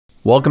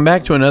Welcome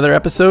back to another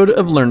episode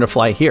of Learn to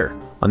Fly Here.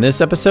 On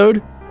this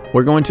episode,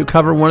 we're going to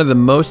cover one of the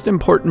most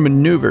important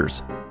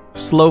maneuvers,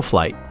 slow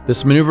flight.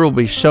 This maneuver will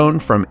be shown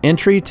from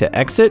entry to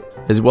exit,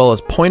 as well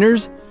as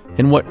pointers,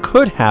 and what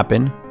could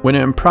happen when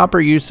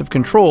improper use of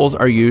controls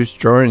are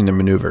used during the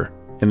maneuver.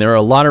 And there are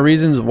a lot of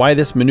reasons why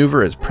this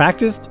maneuver is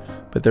practiced,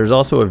 but there's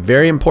also a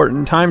very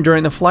important time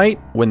during the flight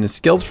when the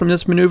skills from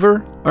this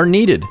maneuver are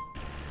needed.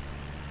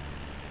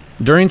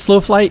 During slow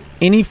flight,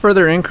 any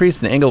further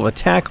increase in angle of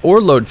attack or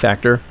load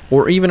factor,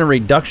 or even a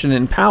reduction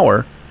in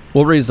power,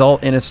 will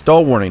result in a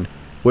stall warning,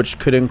 which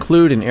could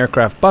include an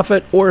aircraft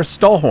buffet or a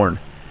stall horn.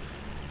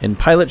 And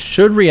pilots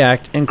should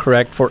react and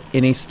correct for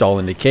any stall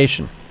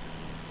indication.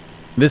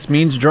 This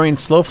means during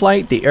slow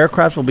flight, the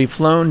aircraft will be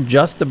flown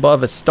just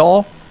above a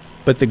stall,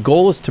 but the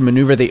goal is to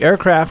maneuver the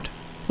aircraft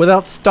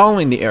without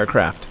stalling the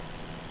aircraft.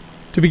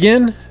 To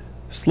begin,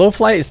 slow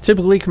flight is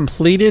typically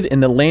completed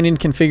in the landing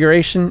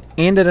configuration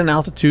and at an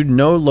altitude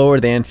no lower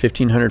than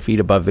 1,500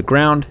 feet above the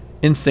ground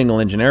in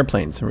single-engine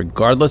airplanes.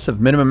 Regardless of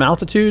minimum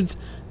altitudes,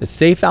 the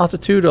safe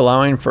altitude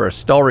allowing for a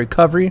stall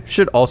recovery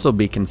should also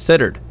be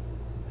considered.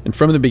 And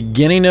from the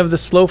beginning of the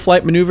slow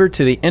flight maneuver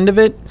to the end of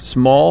it,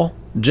 small,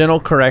 gentle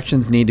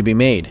corrections need to be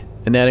made,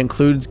 and that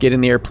includes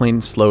getting the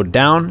airplane slowed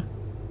down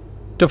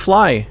to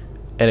fly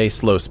at a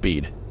slow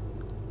speed.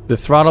 The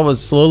throttle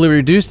was slowly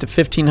reduced to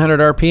 1,500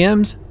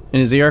 RPMs,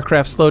 and as the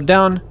aircraft slowed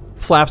down,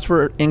 flaps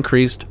were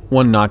increased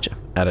one notch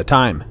at a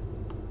time.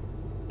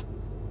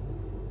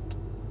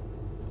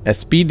 As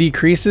speed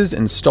decreases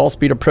and stall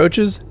speed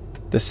approaches,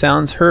 the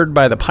sounds heard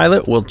by the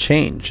pilot will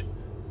change.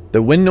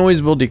 The wind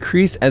noise will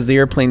decrease as the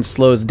airplane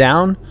slows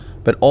down,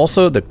 but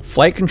also the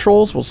flight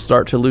controls will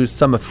start to lose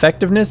some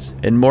effectiveness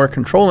and more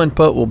control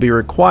input will be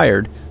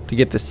required to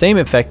get the same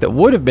effect that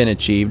would have been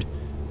achieved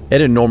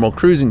at a normal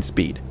cruising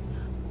speed.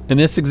 In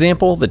this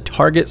example, the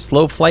target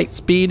slow flight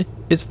speed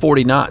is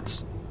 40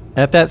 knots.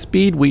 At that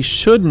speed, we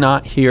should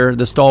not hear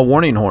the stall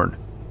warning horn.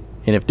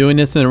 And if doing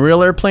this in a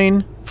real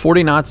airplane,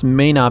 40 knots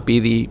may not be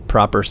the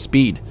proper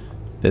speed.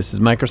 This is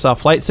Microsoft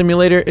Flight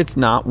Simulator. It's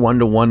not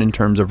one-to-one in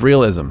terms of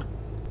realism.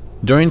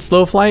 During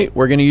slow flight,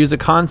 we're going to use a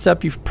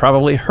concept you've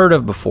probably heard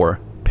of before.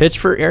 Pitch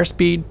for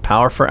airspeed,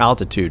 power for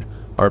altitude.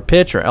 Our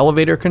pitch or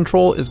elevator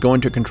control is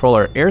going to control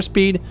our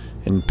airspeed,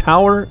 and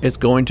power is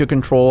going to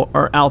control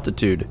our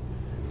altitude.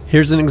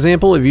 Here's an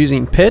example of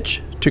using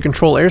pitch to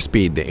control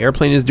airspeed. The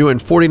airplane is doing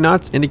 40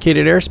 knots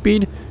indicated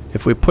airspeed.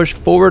 If we push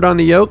forward on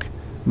the yoke,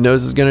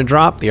 nose is going to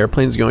drop, the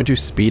airplane is going to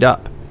speed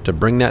up. To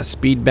bring that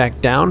speed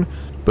back down,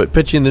 but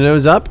pitching the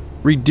nose up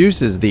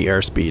reduces the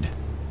airspeed.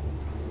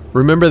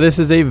 Remember, this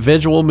is a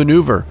visual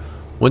maneuver.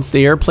 Once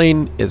the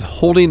airplane is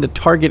holding the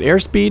target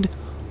airspeed,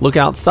 look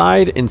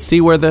outside and see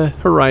where the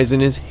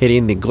horizon is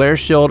hitting the glare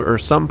shield or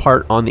some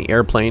part on the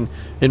airplane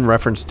in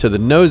reference to the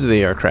nose of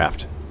the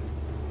aircraft.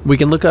 We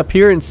can look up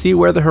here and see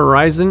where the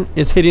horizon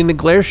is hitting the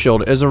glare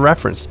shield as a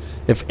reference.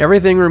 If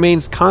everything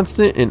remains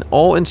constant and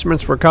all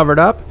instruments were covered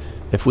up,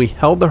 if we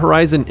held the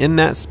horizon in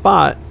that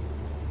spot,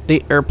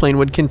 the airplane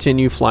would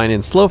continue flying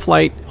in slow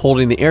flight,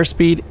 holding the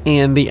airspeed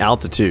and the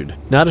altitude.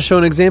 Now to show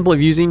an example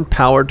of using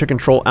power to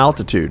control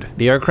altitude.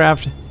 The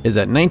aircraft is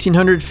at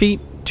 1,900 feet,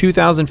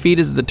 2,000 feet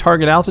is the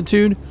target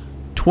altitude,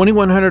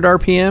 2,100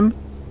 RPM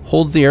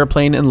holds the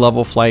airplane in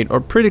level flight or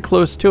pretty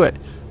close to it.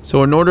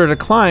 So in order to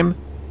climb,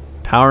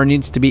 power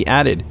needs to be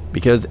added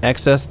because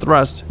excess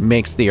thrust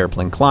makes the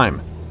airplane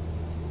climb.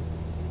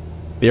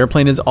 The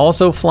airplane is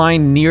also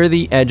flying near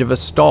the edge of a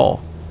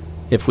stall.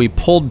 If we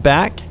pulled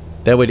back,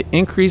 that would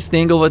increase the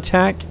angle of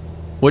attack,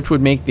 which would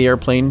make the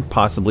airplane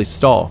possibly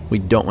stall. We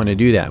don't want to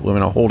do that. We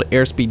want to hold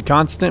airspeed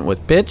constant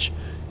with pitch,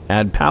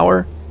 add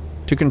power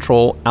to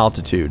control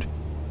altitude.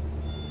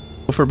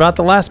 For about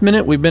the last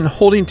minute, we've been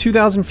holding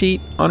 2,000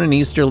 feet on an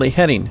easterly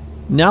heading.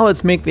 Now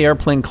let's make the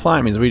airplane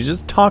climb. As we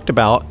just talked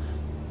about,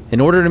 in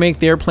order to make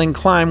the airplane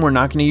climb, we're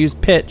not going to use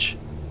pitch.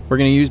 We're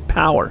going to use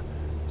power.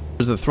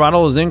 As the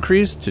throttle is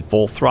increased to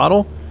full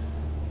throttle,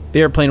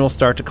 the airplane will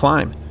start to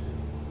climb.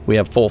 We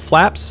have full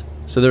flaps,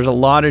 so there's a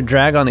lot of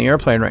drag on the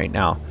airplane right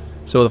now.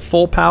 So with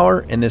full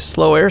power and this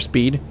slow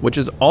airspeed, which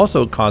is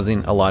also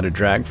causing a lot of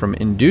drag from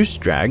induced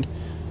drag,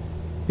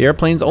 the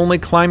airplane's only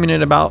climbing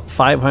at about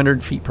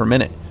 500 feet per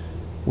minute.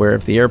 Where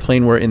if the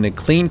airplane were in the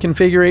clean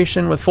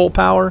configuration with full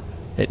power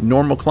at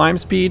normal climb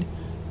speed,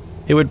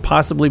 it would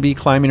possibly be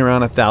climbing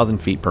around 1,000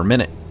 feet per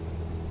minute.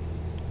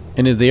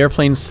 And as the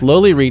airplane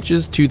slowly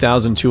reaches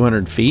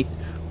 2,200 feet,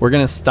 we're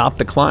going to stop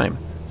the climb.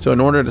 So in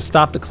order to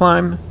stop the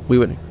climb, we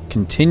would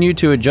continue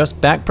to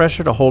adjust back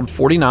pressure to hold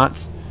 40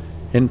 knots,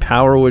 and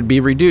power would be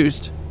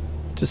reduced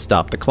to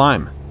stop the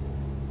climb.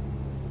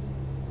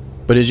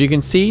 But as you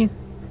can see,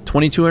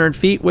 2,200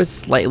 feet was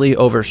slightly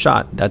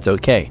overshot. That's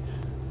okay.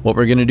 What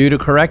we're going to do to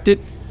correct it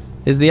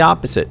is the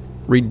opposite.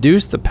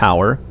 Reduce the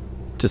power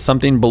to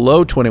something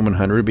below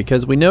 2,100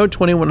 because we know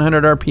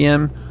 2,100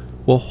 RPM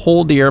will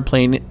hold the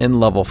airplane in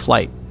level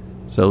flight.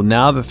 So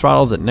now the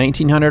throttle's at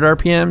 1,900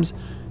 RPMs,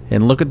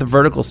 and look at the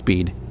vertical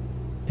speed.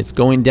 It's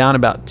going down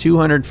about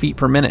 200 feet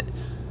per minute.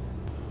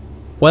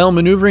 While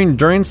maneuvering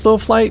during slow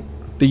flight,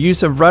 the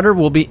use of rudder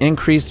will be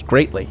increased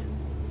greatly.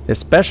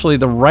 especially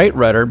the right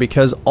rudder,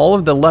 because all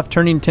of the left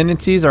turning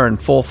tendencies are in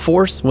full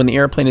force when the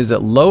airplane is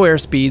at low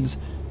airspeeds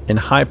and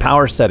high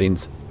power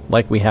settings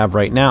like we have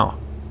right now.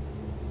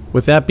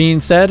 With that being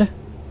said,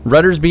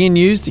 rudders being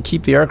used to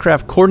keep the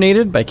aircraft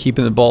coordinated by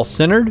keeping the ball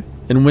centered,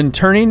 and when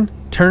turning,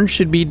 turns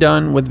should be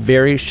done with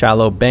very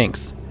shallow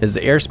banks. As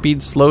the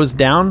airspeed slows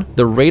down,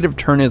 the rate of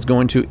turn is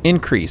going to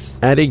increase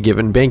at a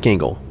given bank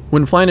angle.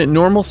 When flying at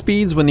normal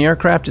speeds, when the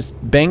aircraft is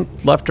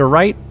banked left or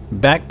right,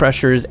 back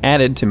pressure is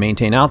added to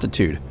maintain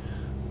altitude.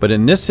 But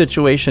in this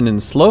situation in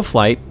slow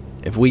flight,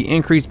 if we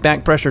increase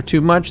back pressure too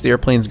much, the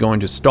airplane is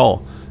going to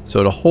stall.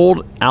 So to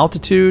hold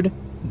altitude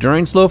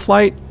during slow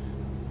flight,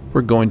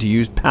 we're going to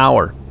use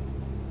power.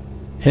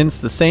 Hence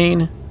the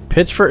saying,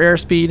 pitch for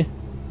airspeed,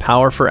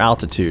 power for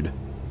altitude.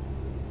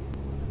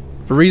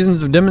 For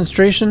reasons of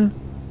demonstration,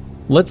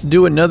 let's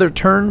do another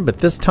turn, but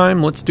this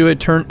time let's do a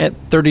turn at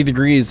 30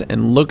 degrees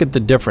and look at the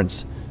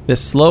difference.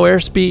 This slow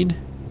airspeed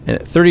and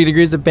at 30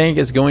 degrees of bank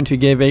is going to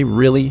give a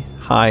really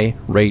high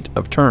rate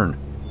of turn.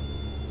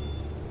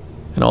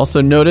 And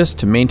also notice,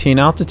 to maintain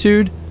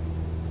altitude,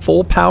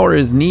 full power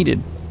is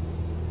needed.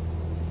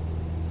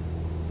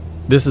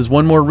 This is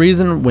one more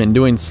reason when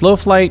doing slow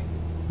flight,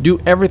 do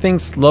everything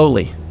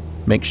slowly.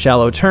 Make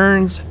shallow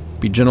turns,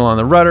 be gentle on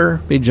the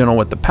rudder, be gentle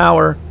with the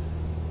power.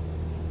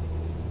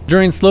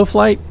 During slow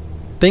flight,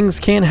 things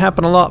can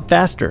happen a lot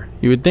faster.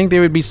 You would think they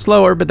would be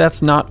slower, but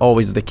that's not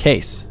always the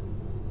case.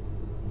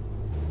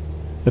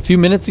 A few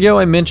minutes ago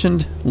I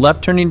mentioned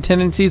left turning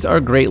tendencies are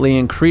greatly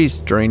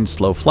increased during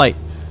slow flight.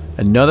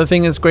 Another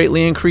thing that's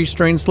greatly increased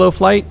during slow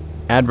flight,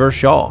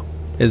 adverse yaw.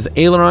 As the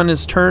aileron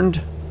is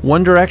turned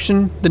one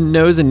direction, the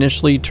nose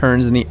initially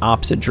turns in the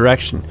opposite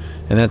direction,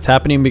 and that's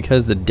happening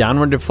because the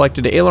downward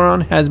deflected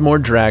aileron has more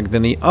drag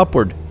than the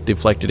upward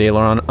deflected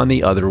aileron on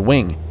the other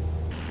wing.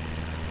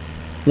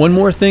 One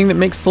more thing that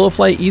makes slow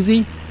flight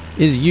easy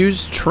is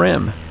use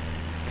trim.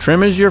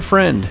 Trim is your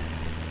friend.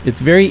 It's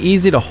very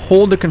easy to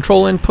hold the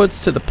control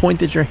inputs to the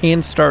point that your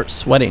hands start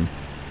sweating.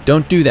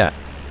 Don't do that.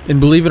 And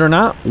believe it or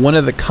not, one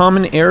of the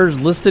common errors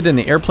listed in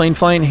the Airplane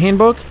Flying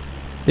Handbook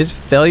is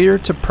failure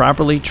to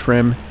properly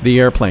trim the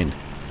airplane.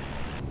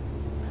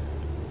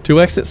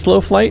 To exit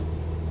slow flight,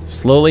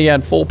 slowly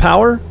add full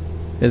power.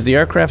 As the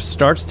aircraft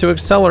starts to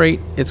accelerate,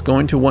 it's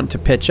going to want to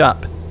pitch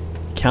up.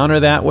 Counter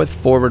that with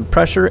forward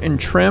pressure and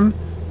trim,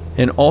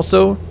 and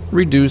also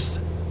reduce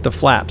the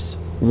flaps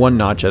one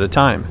notch at a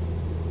time.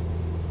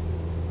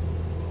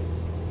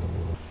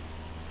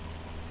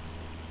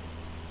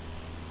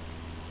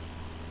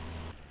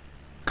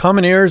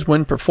 Common errors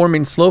when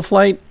performing slow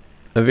flight.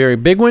 A very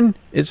big one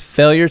is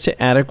failure to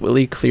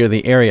adequately clear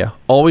the area.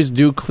 Always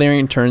do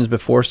clearing turns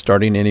before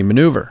starting any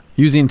maneuver.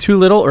 Using too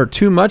little or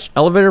too much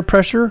elevator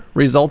pressure,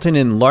 resulting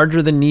in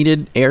larger than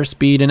needed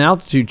airspeed and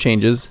altitude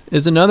changes,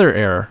 is another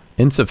error.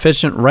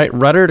 Insufficient right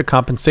rudder to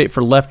compensate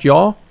for left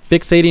yaw,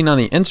 fixating on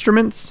the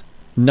instruments,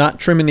 not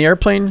trimming the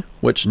airplane,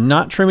 which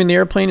not trimming the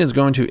airplane is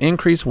going to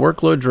increase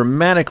workload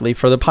dramatically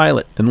for the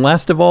pilot. And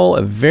last of all,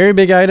 a very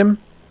big item,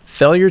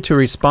 failure to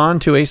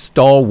respond to a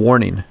stall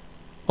warning.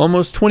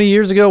 Almost 20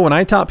 years ago when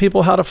I taught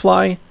people how to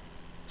fly,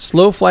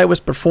 slow flight was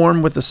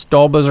performed with the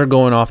stall buzzer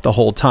going off the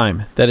whole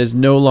time. That is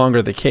no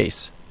longer the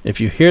case. If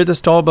you hear the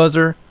stall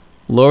buzzer,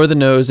 lower the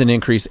nose and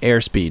increase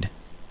airspeed.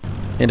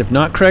 And if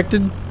not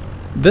corrected,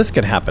 this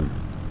could happen,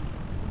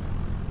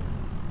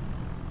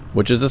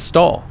 which is a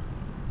stall.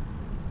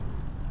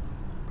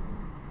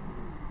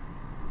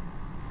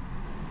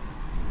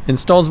 And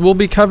stalls will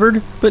be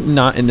covered, but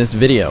not in this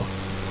video.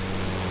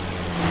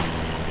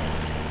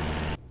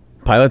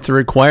 Pilots are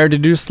required to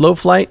do slow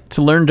flight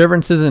to learn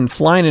differences in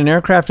flying an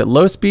aircraft at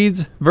low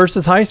speeds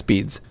versus high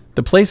speeds.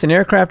 The place an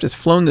aircraft is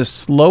flown the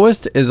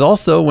slowest is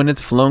also when it's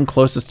flown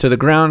closest to the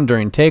ground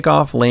during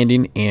takeoff,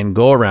 landing, and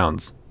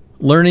go-arounds.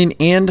 Learning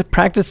and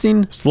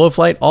practicing slow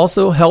flight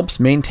also helps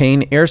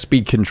maintain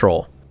airspeed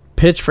control.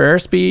 Pitch for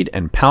airspeed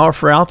and power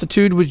for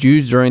altitude was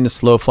used during the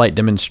slow flight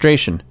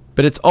demonstration,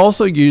 but it's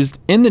also used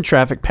in the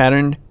traffic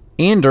pattern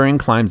and during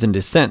climbs and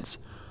descents.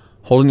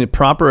 Holding the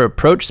proper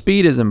approach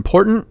speed is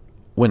important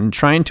when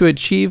trying to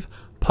achieve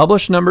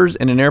published numbers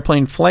in an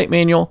airplane flight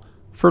manual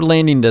for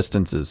landing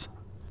distances.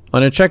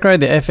 On a check ride,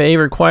 the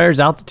FAA requires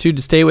altitude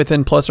to stay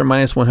within plus or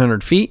minus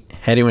 100 feet,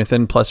 heading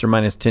within plus or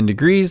minus 10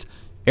 degrees,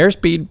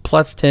 airspeed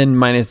plus 10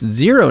 minus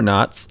 0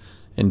 knots,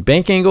 and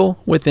bank angle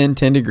within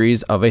 10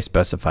 degrees of a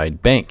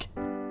specified bank.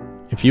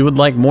 If you would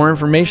like more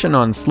information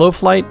on slow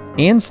flight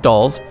and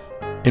stalls,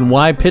 and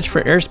why pitch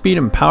for airspeed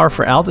and power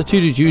for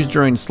altitude is used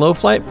during slow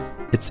flight,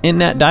 it's in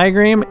that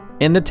diagram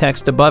in the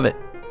text above it.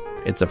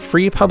 It's a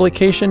free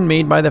publication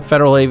made by the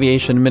Federal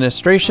Aviation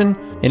Administration,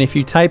 and if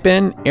you type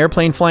in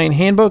Airplane Flying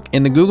Handbook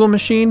in the Google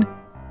machine,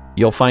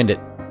 you'll find it.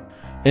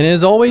 And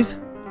as always,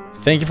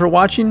 thank you for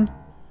watching,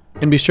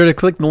 and be sure to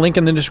click the link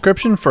in the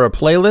description for a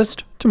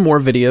playlist to more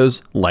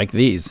videos like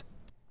these.